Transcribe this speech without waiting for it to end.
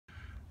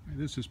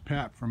This is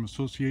Pat from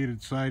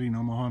Associated Siding,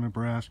 Omaha,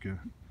 Nebraska.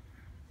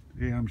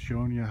 Today I'm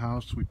showing you a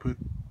house we put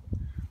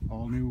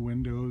all new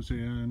windows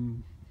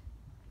in,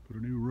 put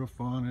a new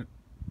roof on it,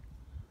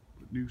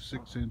 put new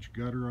 6-inch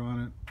gutter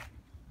on it,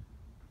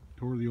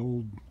 tore the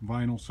old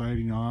vinyl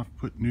siding off,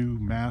 put new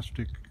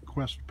Mastic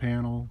Quest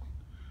panel,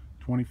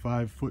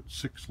 25-foot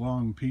 6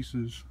 long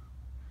pieces.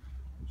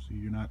 See,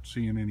 you're not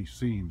seeing any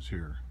seams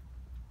here.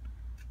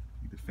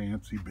 See the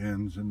fancy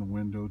bends in the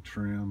window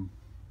trim.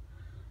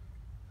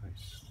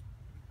 Nice,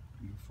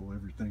 beautiful,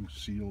 everything's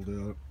sealed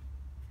up.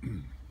 Put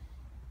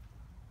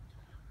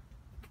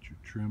your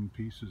trim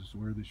pieces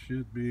where they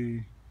should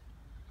be.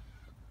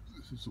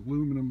 This is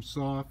aluminum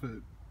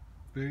soffit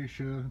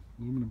fascia.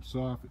 Aluminum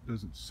soffit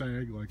doesn't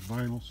sag like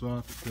vinyl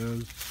soffit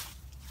does.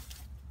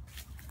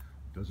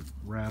 It doesn't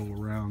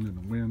rattle around in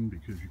the wind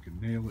because you can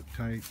nail it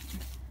tight.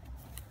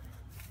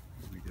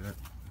 We got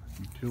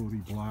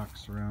utility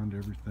blocks around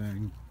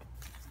everything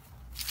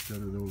instead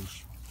of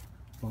those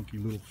funky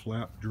little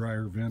flap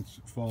dryer vents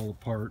that fall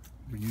apart.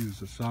 We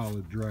use a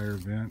solid dryer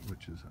vent,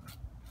 which is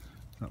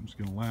something's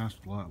going to last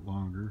a lot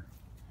longer.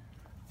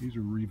 These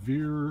are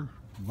Revere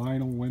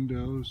vinyl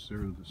windows.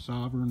 They're the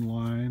Sovereign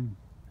line.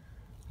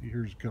 See,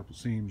 here's a couple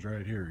seams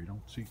right here. You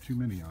don't see too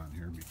many on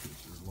here because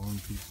they're long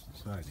pieces of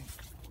siding.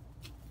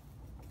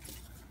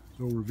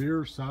 So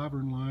Revere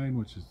Sovereign line,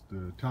 which is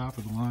the top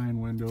of the line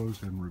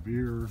windows, and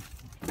Revere,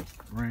 which is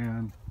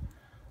brand.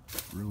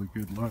 Really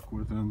good luck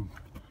with them.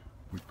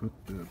 We put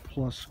the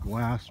plus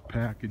glass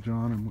package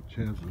on them, which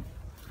has an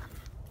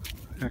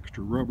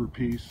extra rubber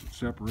piece that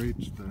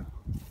separates the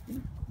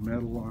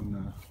metal on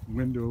the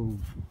window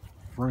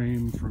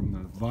frame from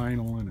the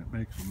vinyl, and it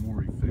makes them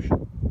more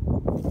efficient.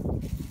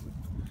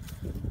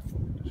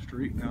 To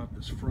straighten out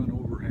this front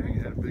overhang,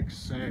 it had a big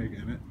sag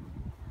in it.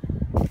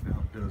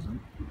 Now it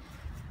doesn't.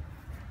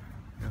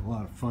 Had a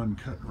lot of fun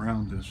cutting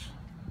around this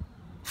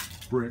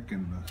brick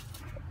and the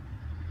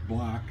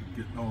block and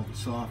getting all the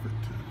soffit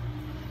to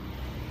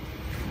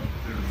up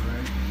there,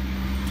 right?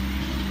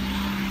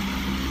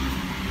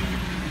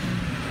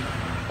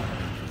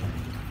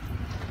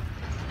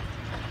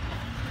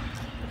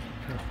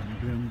 Custom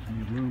bins and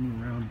the aluminum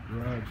around the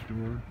garage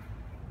door.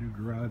 New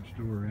garage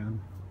door in.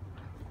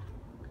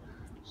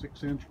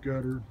 6-inch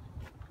gutter.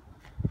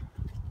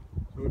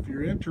 So if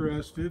you're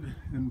interested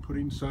in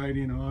putting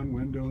siding on,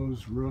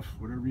 windows, roof,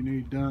 whatever you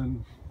need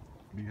done,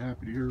 I'd be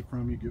happy to hear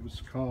from you. Give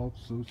us a call.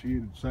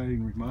 Associated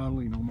Siding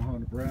Remodeling, Omaha,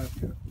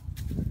 Nebraska.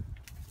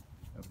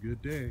 Have a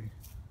good day.